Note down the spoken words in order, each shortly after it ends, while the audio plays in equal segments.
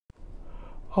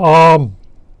Um,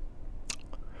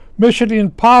 Mission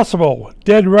Impossible,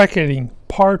 Dead Reckoning,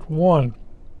 Part 1.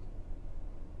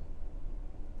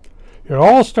 It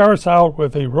all starts out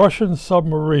with a Russian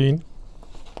submarine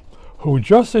who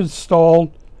just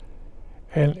installed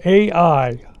an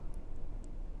AI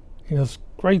in this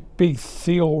great big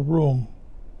seal room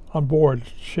on board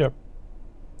ship.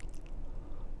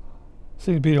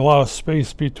 Seems to be a lot of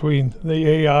space between the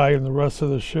AI and the rest of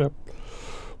the ship.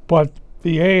 But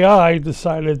the AI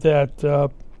decided that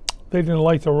they didn't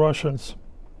like the Russians.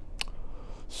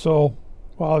 So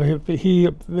while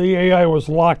the AI was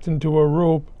locked into a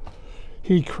room,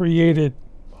 he created,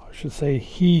 I should say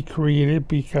he created,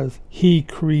 because he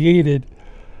created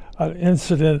an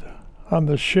incident on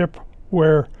the ship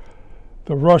where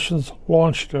the Russians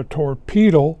launched a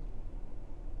torpedo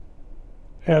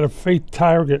at a fake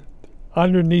target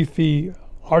underneath the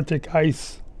Arctic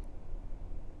ice.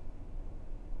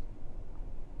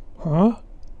 Huh?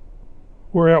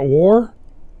 We're at war?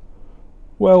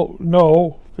 Well,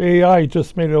 no. The AI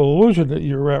just made an illusion that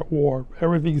you're at war.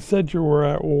 Everything said you were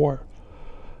at war.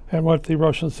 And what the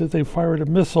Russians did, they fired a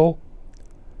missile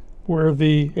where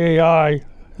the AI,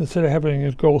 instead of having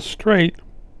it go straight,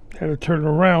 had to turn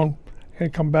around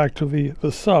and come back to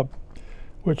the sub,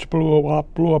 which blew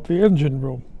up the engine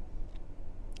room.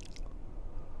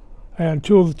 And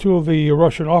two of the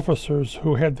Russian officers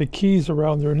who had the keys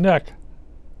around their neck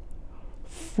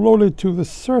floated to the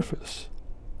surface.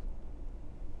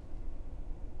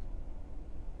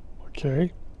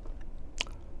 Okay.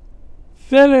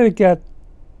 Then it got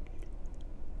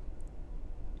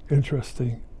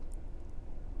interesting.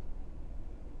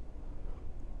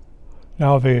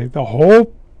 Now the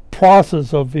whole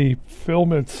process of the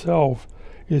film itself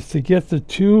is to get the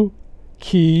two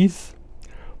keys,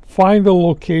 find the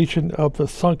location of the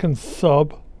sunken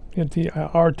sub in the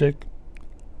Arctic,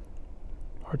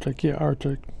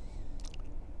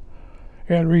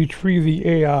 and retrieve the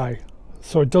AI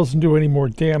so it doesn't do any more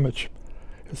damage.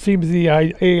 It seems the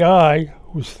AI,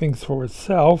 who thinks for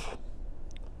itself,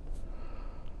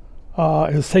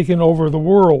 has taken over the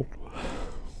world.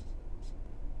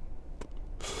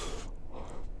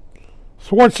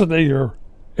 Schwarzenegger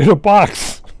in a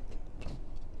box.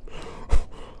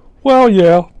 Well,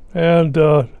 yeah, and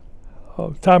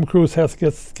Tom Cruise has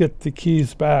to get the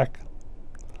keys back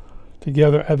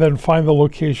together and then find the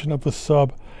location of the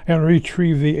sub and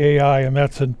retrieve the AI, and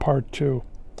that's in part 2.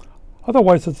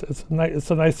 Otherwise, it's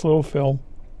a nice little film.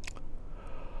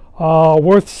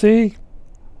 Worth see?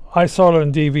 I saw it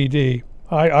on DVD.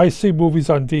 I see movies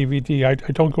on DVD. I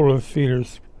don't go to the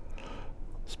theaters.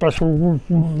 Special.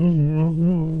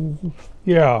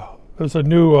 Yeah, there's a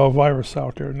new virus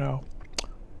out there now.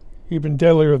 Even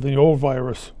deadlier than the old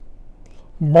virus.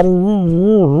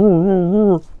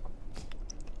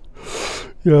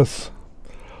 Yes.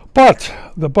 But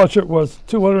the budget was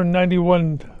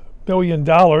 $291 million.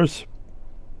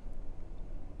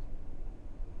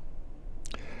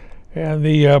 And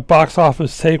the box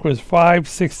office take was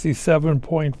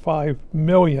 $567.5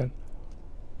 million.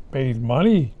 Made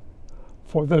money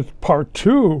for the part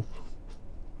 2.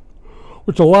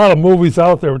 Which a lot of movies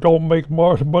out there don't make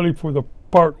more money for the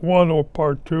part 1 or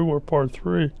part 2 or part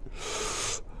 3. A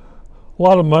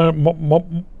lot of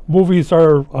movies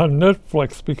are on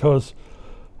Netflix because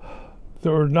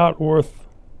they're not worth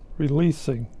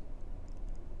releasing.